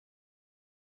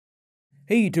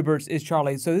Hey YouTubers, it's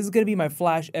Charlie. So this is going to be my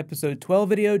Flash episode 12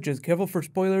 video. Just careful for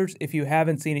spoilers if you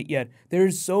haven't seen it yet.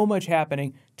 There's so much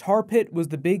happening. Tar Pit was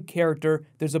the big character.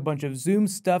 There's a bunch of Zoom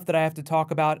stuff that I have to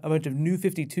talk about, a bunch of New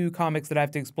 52 comics that I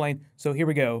have to explain. So here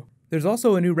we go. There's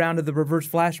also a new round of the Reverse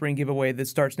Flash Ring giveaway that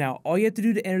starts now. All you have to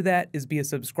do to enter that is be a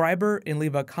subscriber and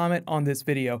leave a comment on this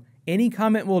video. Any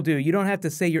comment will do. You don't have to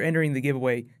say you're entering the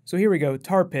giveaway. So here we go,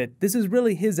 Tar Pit. This is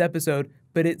really his episode,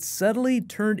 but it subtly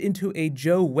turned into a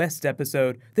Joe West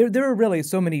episode. There are really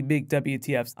so many big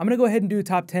WTFs. I'm gonna go ahead and do a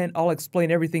top 10. I'll explain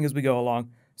everything as we go along.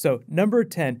 So number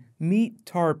 10, meet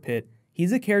Tar Pit.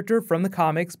 He's a character from the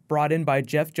comics brought in by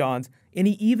Jeff Johns, and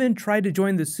he even tried to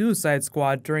join the Suicide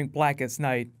Squad during Blackest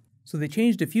Night. So they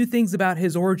changed a few things about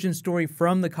his origin story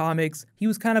from the comics. He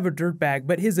was kind of a dirtbag,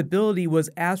 but his ability was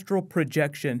astral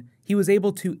projection. He was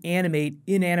able to animate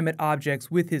inanimate objects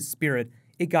with his spirit.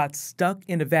 It got stuck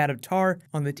in a vat of tar.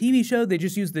 On the TV show, they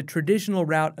just used the traditional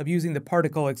route of using the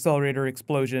particle accelerator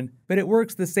explosion, but it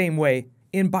works the same way.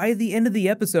 And by the end of the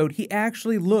episode, he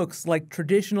actually looks like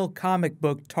traditional comic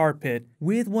book Tar Pit,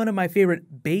 with one of my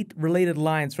favorite bait-related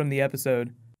lines from the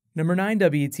episode. Number 9,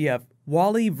 WTF,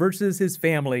 Wally versus his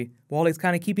family. Wally's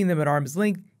kind of keeping them at arm's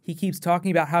length. He keeps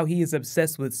talking about how he is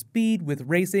obsessed with speed, with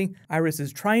racing. Iris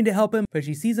is trying to help him, but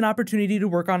she sees an opportunity to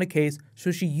work on a case,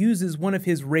 so she uses one of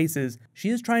his races. She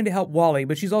is trying to help Wally,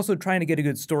 but she's also trying to get a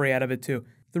good story out of it too.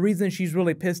 The reason she's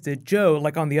really pissed at Joe,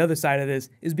 like on the other side of this,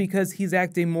 is because he's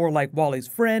acting more like Wally's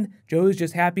friend. Joe is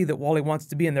just happy that Wally wants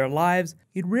to be in their lives.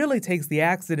 It really takes the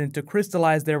accident to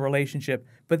crystallize their relationship,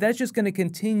 but that's just going to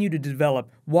continue to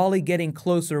develop, Wally getting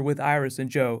closer with Iris and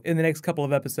Joe in the next couple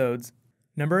of episodes.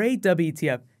 Number 8,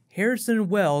 WTF, Harrison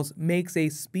Wells makes a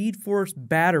Speed Force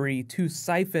battery to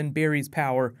siphon Barry's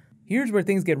power. Here's where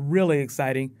things get really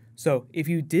exciting. So, if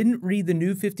you didn't read the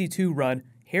New 52 run,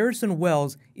 Harrison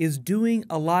Wells is doing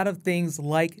a lot of things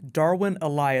like Darwin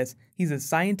Elias. He's a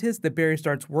scientist that Barry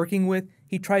starts working with.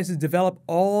 He tries to develop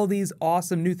all these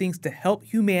awesome new things to help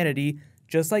humanity,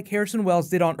 just like Harrison Wells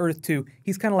did on Earth 2.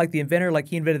 He's kind of like the inventor, like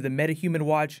he invented the metahuman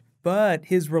watch, but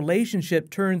his relationship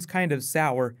turns kind of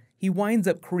sour. He winds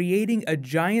up creating a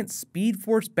giant Speed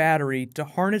Force battery to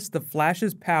harness the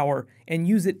Flash's power and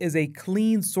use it as a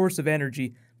clean source of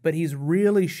energy, but he's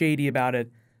really shady about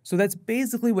it. So that's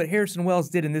basically what Harrison Wells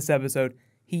did in this episode.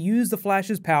 He used the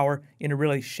Flash's power in a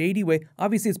really shady way.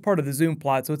 Obviously, it's part of the Zoom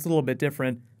plot, so it's a little bit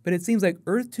different. But it seems like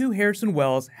Earth 2 Harrison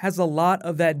Wells has a lot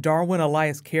of that Darwin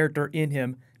Elias character in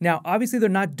him. Now, obviously, they're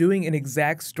not doing an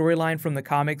exact storyline from the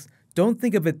comics. Don't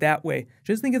think of it that way.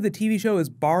 Just think of the TV show as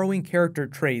borrowing character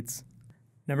traits.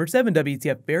 Number 7,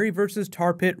 WTF, Barry vs.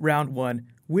 Tar Pit Round 1.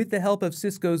 With the help of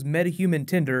Cisco's metahuman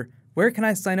Tinder. Where can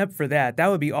I sign up for that? That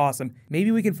would be awesome.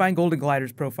 Maybe we can find Golden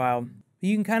Glider's profile.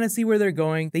 You can kind of see where they're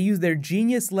going. They use their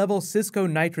genius-level Cisco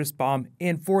nitrous bomb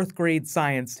and 4th grade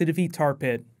science to defeat Tar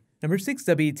Pit. Number 6,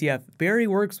 WTF, Barry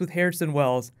works with Harrison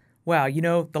Wells. Wow, you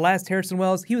know, the last Harrison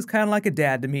Wells, he was kind of like a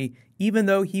dad to me, even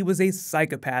though he was a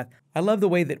psychopath. I love the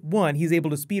way that 1, he's able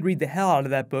to speed read the hell out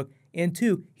of that book, and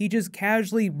 2, he just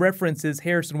casually references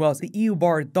Harrison Wells, the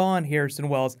EU-bar Dawn Harrison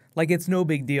Wells, like it's no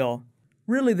big deal.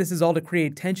 Really, this is all to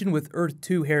create tension with Earth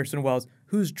 2 Harrison Wells,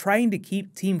 who's trying to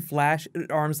keep Team Flash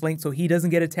at arm's length so he doesn't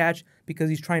get attached because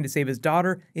he's trying to save his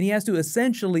daughter, and he has to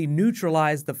essentially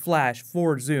neutralize the Flash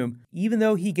for Zoom, even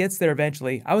though he gets there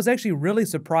eventually. I was actually really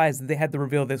surprised that they had to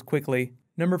reveal this quickly.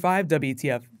 Number 5,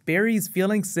 WTF, Barry's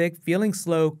feeling sick, feeling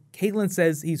slow. Caitlin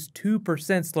says he's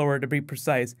 2% slower to be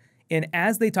precise. And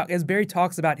as Barry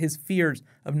talks about his fears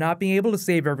of not being able to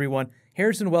save everyone,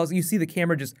 Harrison Wells, you see the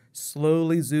camera just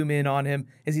slowly zoom in on him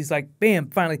as he's like, bam,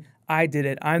 finally, I did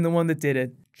it. I'm the one that did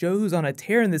it. Joe, who's on a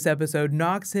tear in this episode,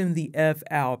 knocks him the F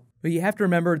out. But you have to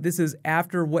remember, this is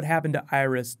after what happened to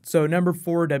Iris. So number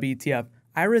 4, WTF.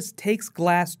 Iris takes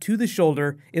glass to the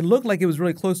shoulder. It looked like it was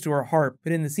really close to her heart,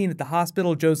 but in the scene at the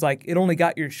hospital, Joe's like, it only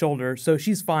got your shoulder, so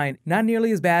she's fine. Not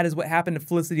nearly as bad as what happened to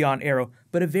Felicity on Arrow,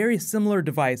 but a very similar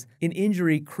device, an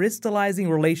injury crystallizing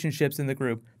relationships in the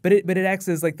group. But it acts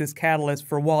as like this catalyst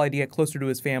for Wally to get closer to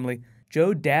his family.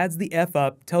 Joe dads the F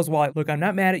up, tells Wally, look, I'm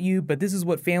not mad at you, but this is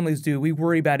what families do. We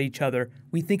worry about each other.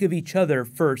 We think of each other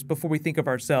first before we think of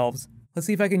ourselves. Let's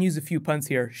see if I can use a few puns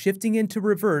here. Shifting into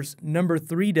reverse, number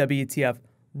 3, WTF.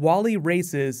 Wally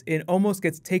races and almost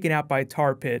gets taken out by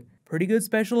Tar Pit. Pretty good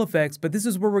special effects, but this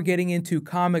is where we're getting into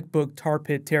comic book Tar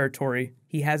Pit territory.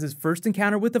 He has his first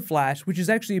encounter with the Flash, which is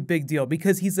actually a big deal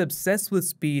because he's obsessed with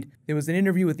speed. There was an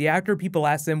interview with the actor. People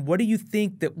asked him, what do you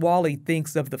think that Wally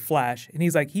thinks of the Flash? And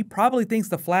he's like, he probably thinks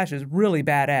the Flash is really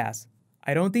badass.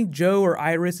 I don't think Joe or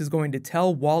Iris is going to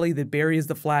tell Wally that Barry is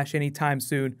the Flash anytime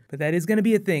soon, but that is going to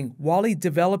be a thing. Wally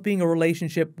developing a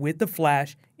relationship with the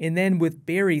Flash and then with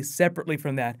Barry separately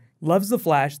from that. Loves the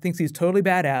Flash, thinks he's totally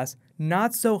badass,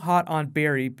 not so hot on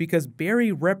Barry because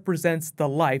Barry represents the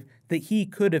life that he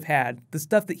could have had, the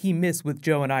stuff that he missed with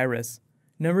Joe and Iris.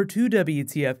 Number 2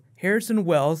 WTF, Harrison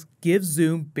Wells gives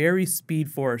Zoom Barry's Speed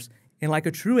Force, and like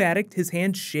a true addict, his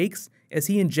hand shakes as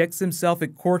he injects himself.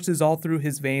 It courses all through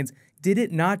his veins. Did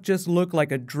it not just look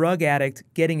like a drug addict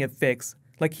getting a fix?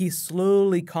 Like he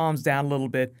slowly calms down a little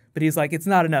bit, but he's like, it's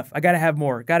not enough. I gotta have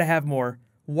more, gotta have more.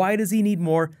 Why does he need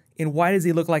more, and why does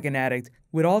he look like an addict?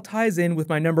 It all ties in with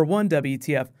my number 1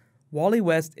 WTF. Wally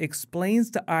West explains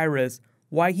to Iris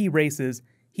why he races.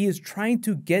 He is trying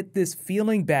to get this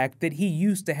feeling back that he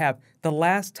used to have the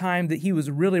last time that he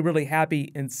was really, really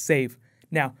happy and safe.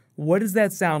 Now, what does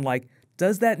that sound like?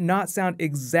 Does that not sound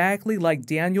exactly like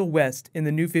Daniel West in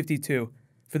the New 52?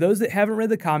 For those that haven't read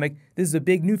the comic, this is a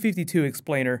big New 52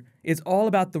 explainer. It's all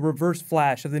about the Reverse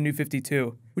Flash of the New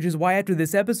 52, which is why after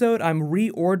this episode, I'm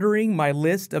reordering my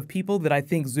list of people that I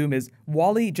think Zoom is.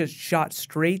 Wally just shot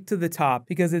straight to the top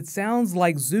because it sounds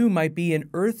like Zoom might be an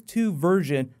Earth 2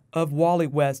 version of Wally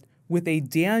West with a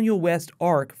Daniel West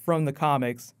arc from the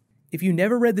comics. If you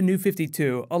never read the New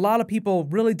 52, a lot of people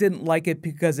really didn't like it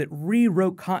because it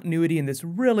rewrote continuity in this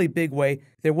really big way.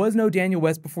 There was no Daniel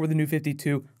West before the New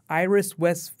 52. Iris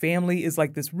West's family is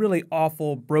like this really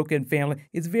awful, broken family.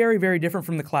 It's very, very different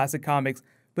from the classic comics.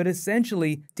 But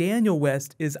essentially, Daniel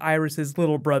West is Iris's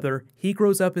little brother. He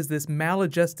grows up as this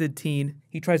maladjusted teen.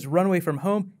 He tries to run away from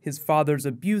home. His father's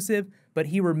abusive, but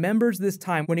he remembers this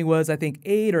time when he was, I think,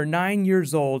 8 or 9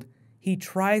 years old. He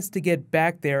tries to get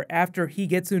back there after he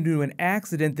gets into an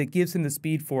accident that gives him the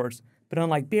Speed Force. But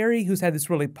unlike Barry, who's had this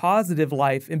really positive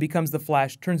life and becomes the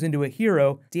Flash, turns into a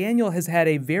hero, Daniel has had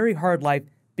a very hard life,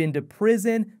 been to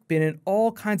prison, been in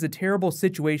all kinds of terrible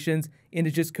situations, and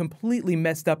is just completely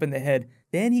messed up in the head.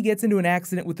 Then he gets into an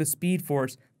accident with the Speed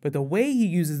Force, but the way he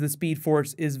uses the Speed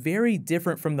Force is very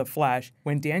different from the Flash.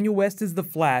 When Daniel West is the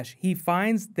Flash, he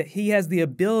finds that he has the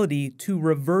ability to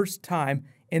reverse time,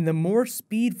 and the more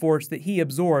Speed Force that he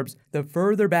absorbs, the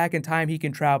further back in time he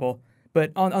can travel.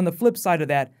 But on the flip side of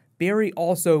that, Barry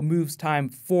also moves time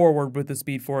forward with the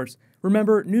Speed Force.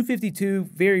 Remember, New 52,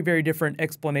 very, very different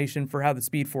explanation for how the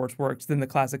Speed Force works than the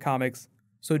classic comics.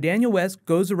 So Daniel West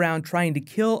goes around trying to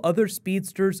kill other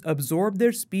speedsters, absorb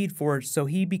their Speed Force so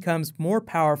he becomes more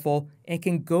powerful and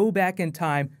can go back in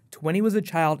time to when he was a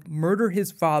child, murder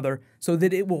his father so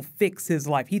that it will fix his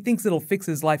life. He thinks it'll fix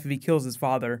his life if he kills his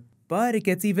father. But it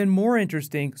gets even more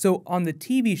interesting. So on the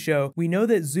TV show, we know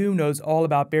that Zoom knows all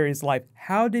about Barry's life.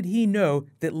 How did he know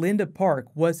that Linda Park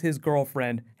was his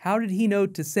girlfriend? How did he know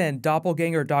to send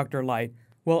Doppelganger Dr. Light?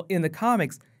 Well, in the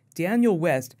comics, Daniel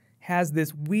West has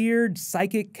this weird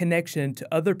psychic connection to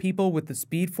other people with the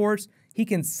Speed Force. He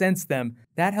can sense them.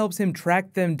 That helps him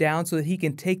track them down so that he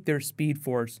can take their Speed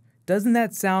Force. Doesn't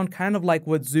that sound kind of like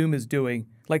what Zoom is doing?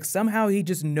 Like somehow he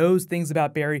just knows things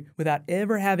about Barry without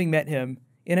ever having met him.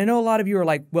 And I know a lot of you are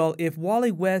like, well, if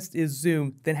Wally West is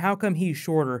Zoom, then how come he's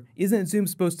shorter? Isn't Zoom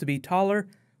supposed to be taller?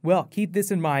 Well, keep this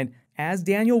in mind. As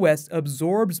Daniel West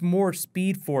absorbs more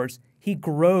Speed Force, he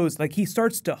grows, like he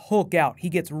starts to Hulk out. He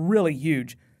gets really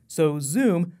huge. So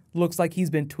Zoom looks like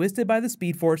he's been twisted by the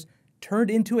Speed Force,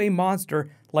 turned into a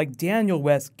monster, like Daniel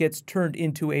West gets turned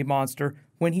into a monster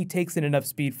when he takes in enough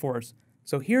Speed Force.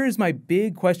 So here is my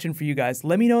big question for you guys.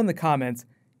 Let me know in the comments.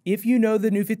 If you know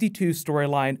the New 52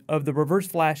 storyline of the Reverse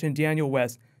Flash and Daniel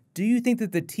West, do you think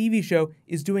that the TV show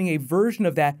is doing a version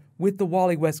of that with the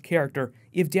Wally West character?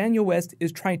 If Daniel West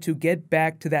is trying to get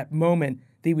back to that moment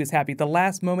that he was happy, the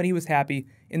last moment he was happy,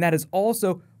 and that is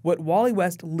also what Wally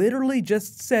West literally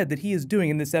just said that he is doing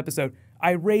in this episode.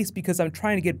 I race because I'm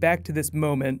trying to get back to this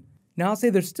moment. Now, I'll say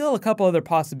there's still a couple other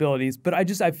possibilities, but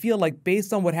I feel like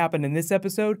based on what happened in this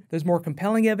episode, there's more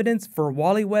compelling evidence for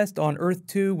Wally West on Earth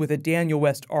 2 with a Daniel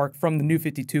West arc from the New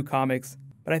 52 comics.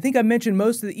 But I think I mentioned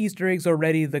most of the Easter eggs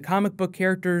already, the comic book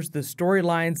characters, the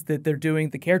storylines that they're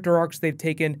doing, the character arcs they've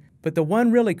taken, but the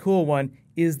one really cool one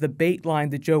is the bait line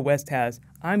that Joe West has.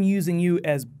 I'm using you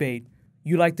as bait.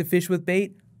 You like to fish with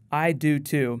bait? I do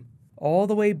too. All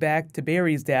the way back to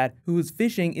Barry's dad, who was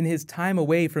fishing in his time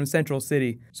away from Central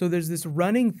City. So there's this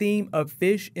running theme of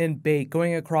fish and bait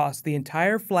going across the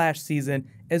entire Flash season,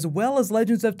 as well as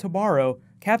Legends of Tomorrow.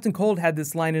 Captain Cold had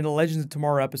this line in a Legends of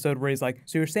Tomorrow episode where he's like,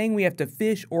 so you're saying we have to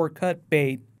fish or cut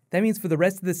bait? That means for the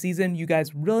rest of the season, you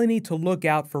guys really need to look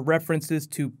out for references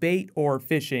to bait or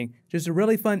fishing. Just a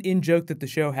really fun in-joke that the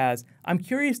show has. I'm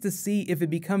curious to see if it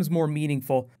becomes more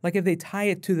meaningful, like if they tie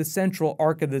it to the central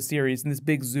arc of the series in this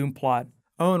big Zoom plot.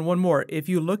 Oh, and one more. If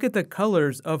you look at the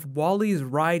colors of Wally's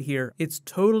ride here, it's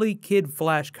totally Kid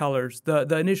Flash colors.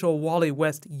 The initial Wally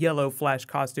West yellow Flash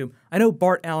costume. I know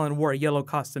Bart Allen wore a yellow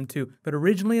costume too, but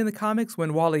originally in the comics,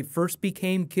 when Wally first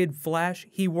became Kid Flash,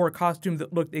 he wore a costume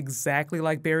that looked exactly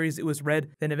like Barry's. It was red.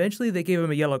 Then eventually they gave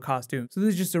him a yellow costume. So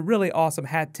this is just a really awesome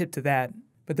hat tip to that.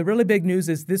 But the really big news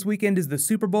is this weekend is the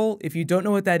Super Bowl. If you don't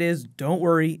know what that is, don't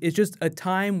worry. It's just a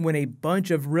time when a bunch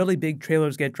of really big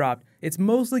trailers get dropped. It's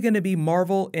mostly going to be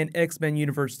Marvel and X-Men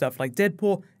universe stuff like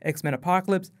Deadpool, X-Men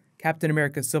Apocalypse, Captain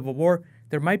America Civil War.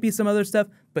 There might be some other stuff,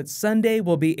 but Sunday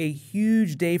will be a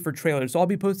huge day for trailers, so I'll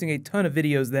be posting a ton of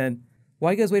videos then.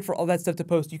 While you guys wait for all that stuff to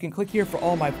post, you can click here for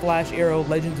all my Flash, Arrow,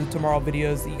 Legends of Tomorrow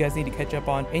videos that you guys need to catch up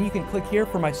on, and you can click here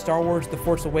for my Star Wars The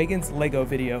Force Awakens Lego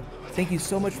video. Thank you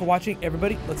so much for watching,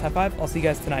 everybody. Let's high five. I'll see you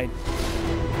guys tonight.